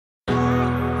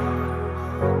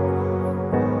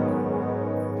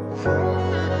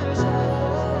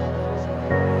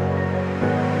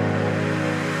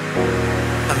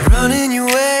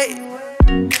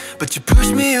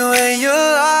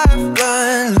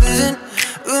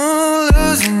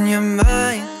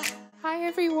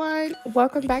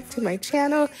welcome back to my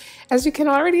channel. As you can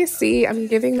already see, I'm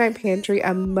giving my pantry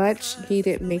a much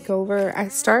needed makeover. I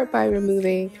start by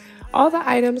removing all the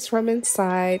items from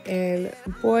inside, and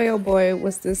boy oh boy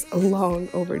was this long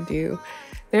overdue.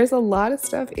 There's a lot of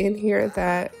stuff in here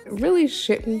that really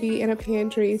shouldn't be in a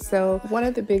pantry, so one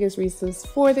of the biggest reasons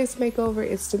for this makeover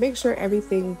is to make sure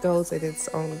everything goes in its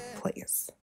own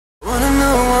place. Wanna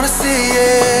know, wanna see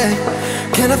it.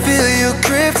 Can I feel your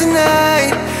grip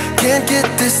tonight? Can't get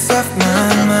this off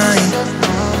my mind.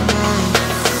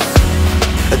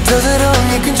 Does it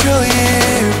only control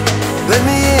you? Let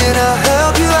me in, I'll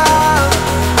help you out.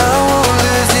 I won't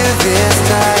lose you this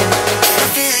time. Can I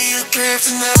feel your grip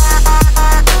tonight?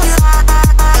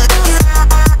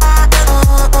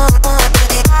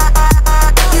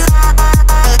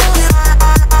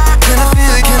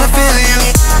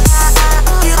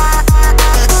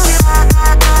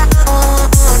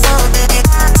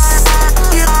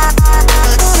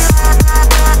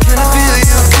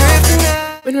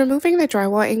 When removing the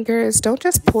drywall anchors, don't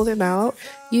just pull them out.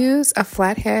 Use a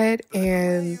flathead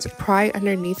and pry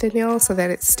underneath the nail so that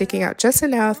it's sticking out just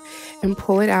enough, and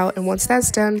pull it out. And once that's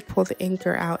done, pull the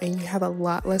anchor out and you have a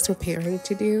lot less repairing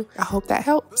to do. I hope that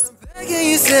helps. Can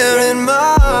you stare in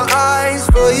my eyes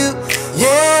for you?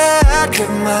 Yeah, I'd give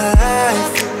my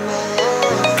life.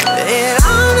 And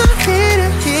I'm not here to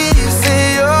hear you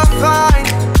say you're fine.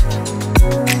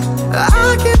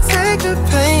 I can take the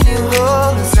pain you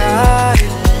hold inside.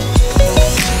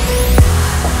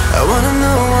 I wanna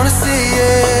know, wanna see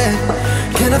it.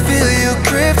 Can I feel your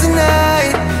grip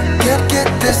tonight? Can't get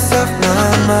this off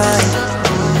my mind.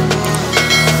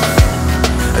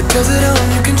 Does it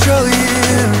only control you?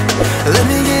 Let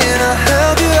me in, I'll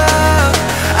help you out.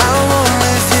 I won't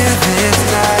lose you this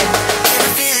time. Can I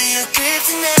feel your grip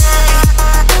tonight?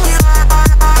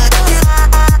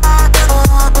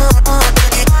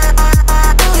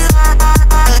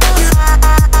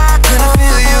 Can I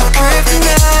feel your grip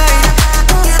tonight?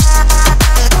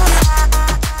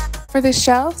 For the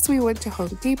shelves, we went to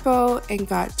Home Depot and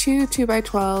got two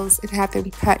 2x12s and had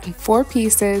them cut in 4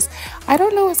 pieces. I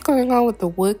don't know what's going on with the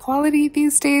wood quality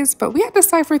these days, but we had to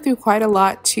cipher through quite a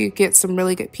lot to get some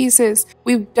really good pieces.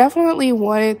 We definitely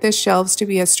wanted the shelves to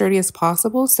be as sturdy as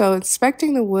possible, so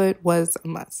inspecting the wood was a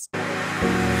must.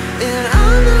 And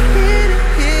I'm not here to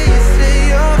hear you say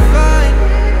you're fine.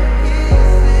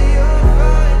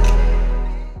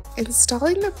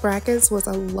 Installing the brackets was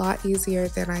a lot easier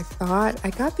than I thought. I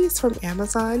got these from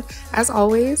Amazon. As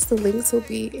always, the links will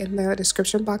be in the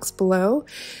description box below.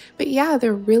 But yeah,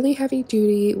 they're really heavy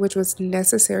duty, which was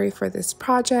necessary for this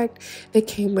project. They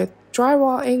came with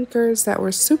drywall anchors that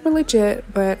were super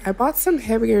legit, but I bought some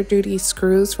heavier duty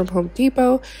screws from Home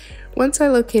Depot. Once I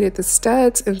located the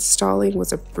studs, installing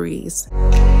was a breeze.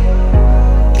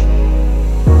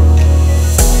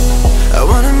 I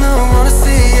wanna know, wanna see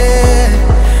it.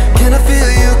 Can I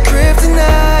feel your grip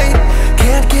tonight?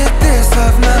 Can't get this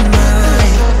off my mind.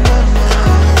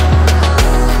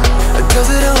 Does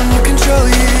it only control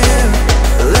you?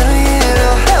 Let me in,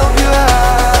 I'll help you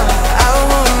out. I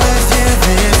won't lose you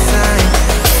this time.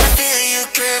 Can I feel your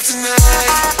grip tonight?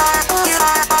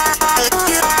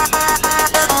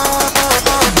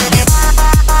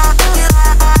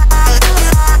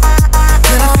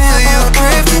 Can I feel your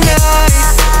grip tonight?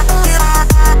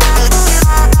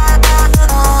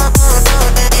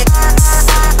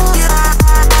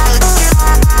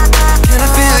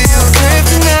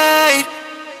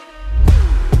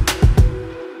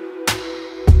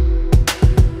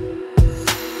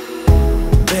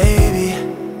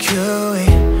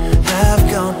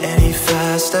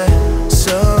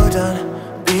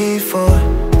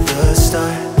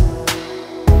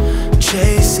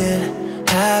 Chasing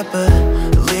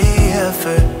happily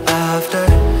ever after,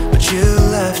 but you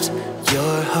left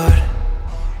your heart.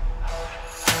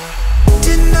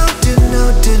 Didn't know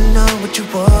what you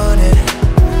wanted,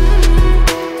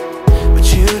 but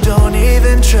you don't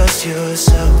even trust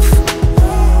yourself.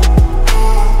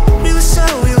 We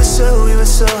were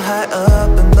so high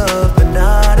up in love, but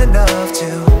not enough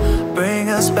to bring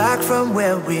us back from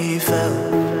where we fell.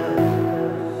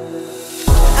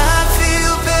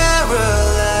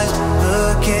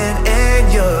 Looking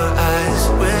in your eyes,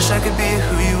 wish I could be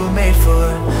who you were made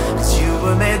for, 'cause you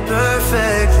were made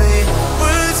perfectly.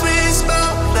 Words we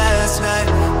spoke last night,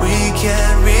 we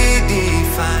can't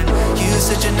redefine. You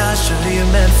said you're not sure who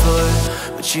you're meant for,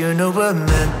 but you know we're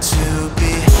meant to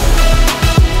be.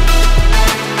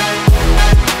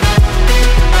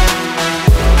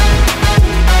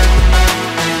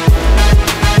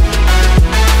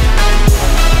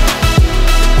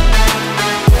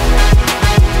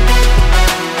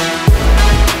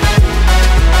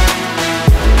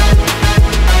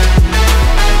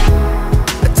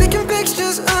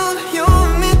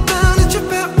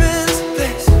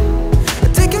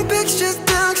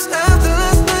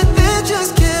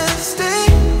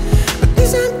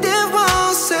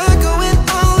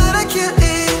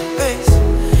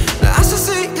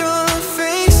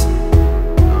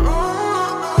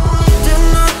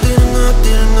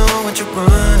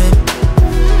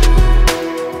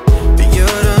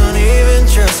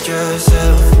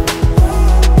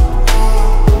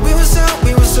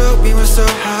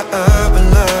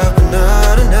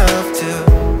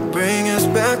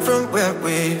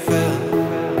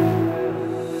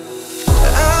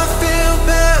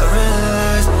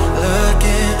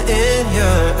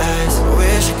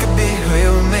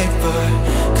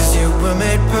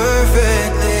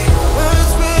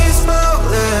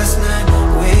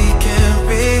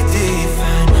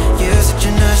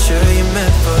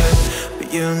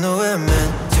 you know we're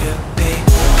meant to be.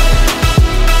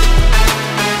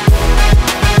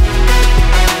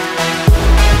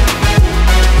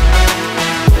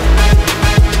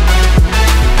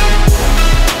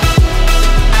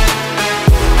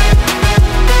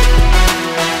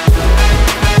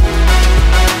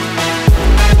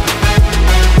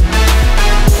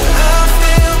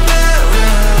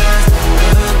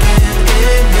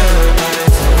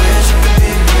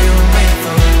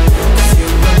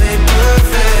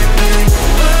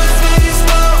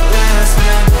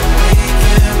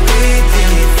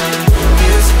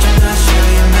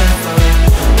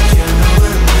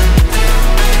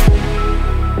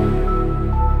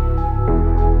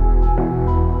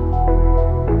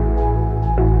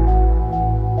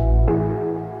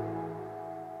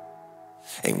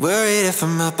 Ain't worried if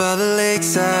I'm up by the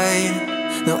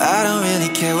lakeside. No, I don't really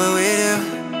care what we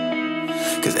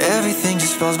do, 'cause everything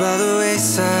just falls by the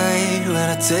wayside when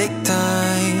I take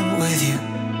time with you.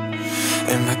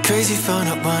 Am I crazy for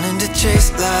not wanting to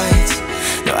chase lights?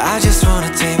 No, I just want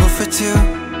a table for two.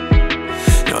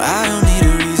 No, I don't need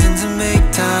a reason to make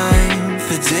time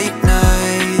for date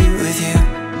night with you.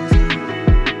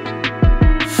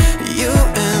 You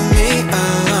and me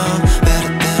alone,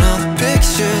 better than all the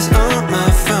pictures on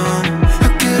my phone.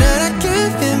 How could I not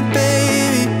give in,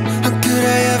 baby? How could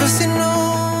I ever say no?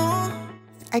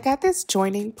 I got this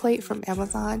joining plate from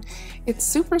Amazon. It's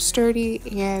super sturdy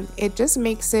and it just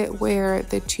makes it where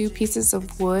the two pieces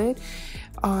of wood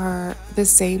are the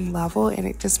same level, and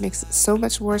it just makes it so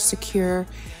much more secure.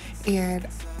 And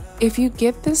if you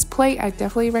get this plate, I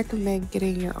definitely recommend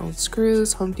getting your own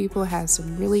screws. Home Depot has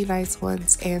some really nice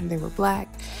ones and they were black,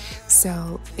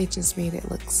 so it just made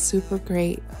it look super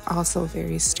great, also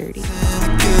very sturdy.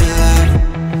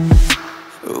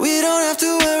 We don't have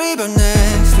to worry about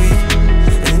next week,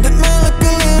 and it might look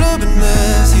a little bit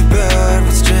messy, but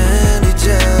what's trendy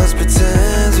just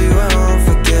pretends we won't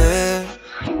forget.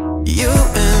 You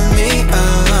and me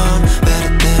alone,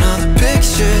 better than all the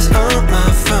pictures on my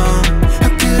phone. How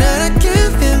could I not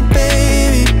give in,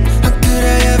 baby? How could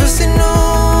I ever say no?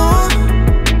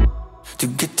 Too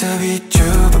good to be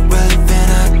true, but we're living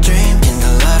our dream.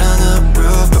 Candlelight on the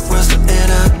roof, but we're still in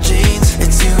our jeans.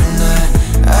 It's you and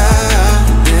I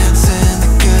dancing the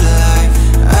good life.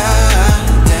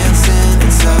 Dancing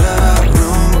inside of our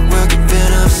room, but we're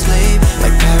giving up sleep.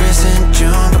 Like Paris in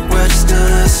June, but we're just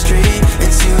on the street.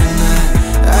 It's you and I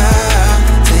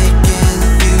taking the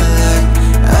view like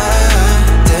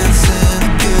dancing the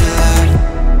good life.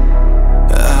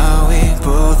 Are we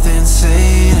both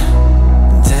insane?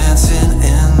 Dancing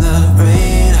in the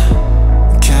rain.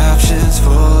 Captions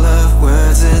full of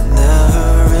words that never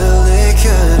really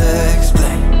could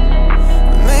explain.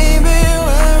 Maybe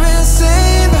we're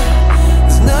insane, but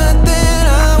there's nothing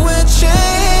I would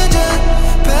change.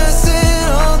 I'm passing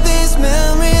all these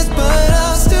memories, but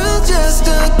I'm still just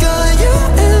stuck on you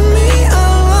and me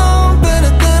alone.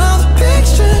 Better than all the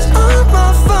pictures on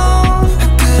my phone. How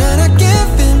could I not give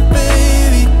in,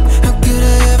 baby? How could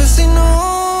I ever say no?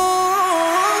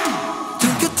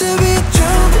 Too good to be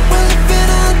true, but we're living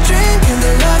our dream.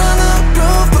 Candlelight on the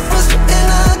roof, but we're still in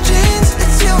our jeans.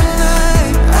 It's you and I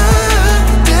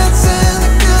dancing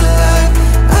the good life.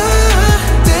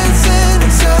 Dancing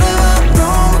inside of our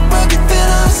room, but we're giving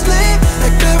up sleep.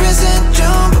 Like Paris in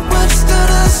June, but we're just on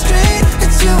the street.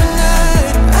 It's you and I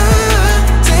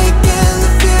taking the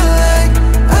feel like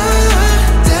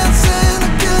dancing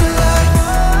the good life.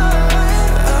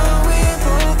 Are we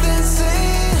both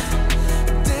insane?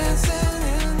 Dancing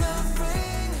in the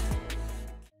rain.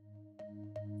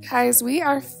 Guys, we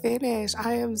are finished.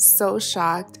 I am so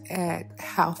shocked at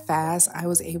how fast I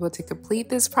was able to complete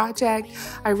this project.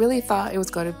 I really thought it was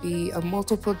going to be a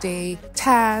multiple day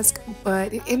task,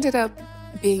 but it ended up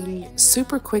being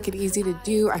super quick and easy to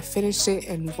do. I finished it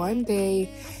in one day.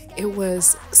 It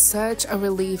was such a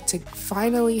relief to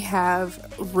finally have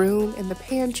room in the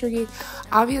pantry.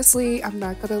 Obviously, I'm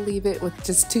not going to leave it with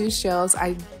just 2 shelves.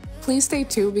 Please stay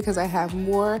tuned because I have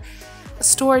more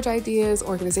storage ideas,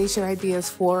 organization ideas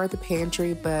for the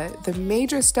pantry, but the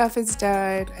major stuff is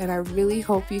done and I really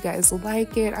hope you guys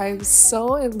like it. I'm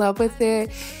so in love with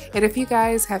it. And if you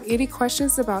guys have any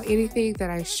questions about anything that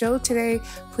I showed today,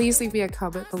 please leave me a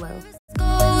comment below.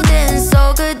 Golden,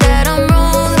 so good that I'm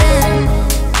rolling.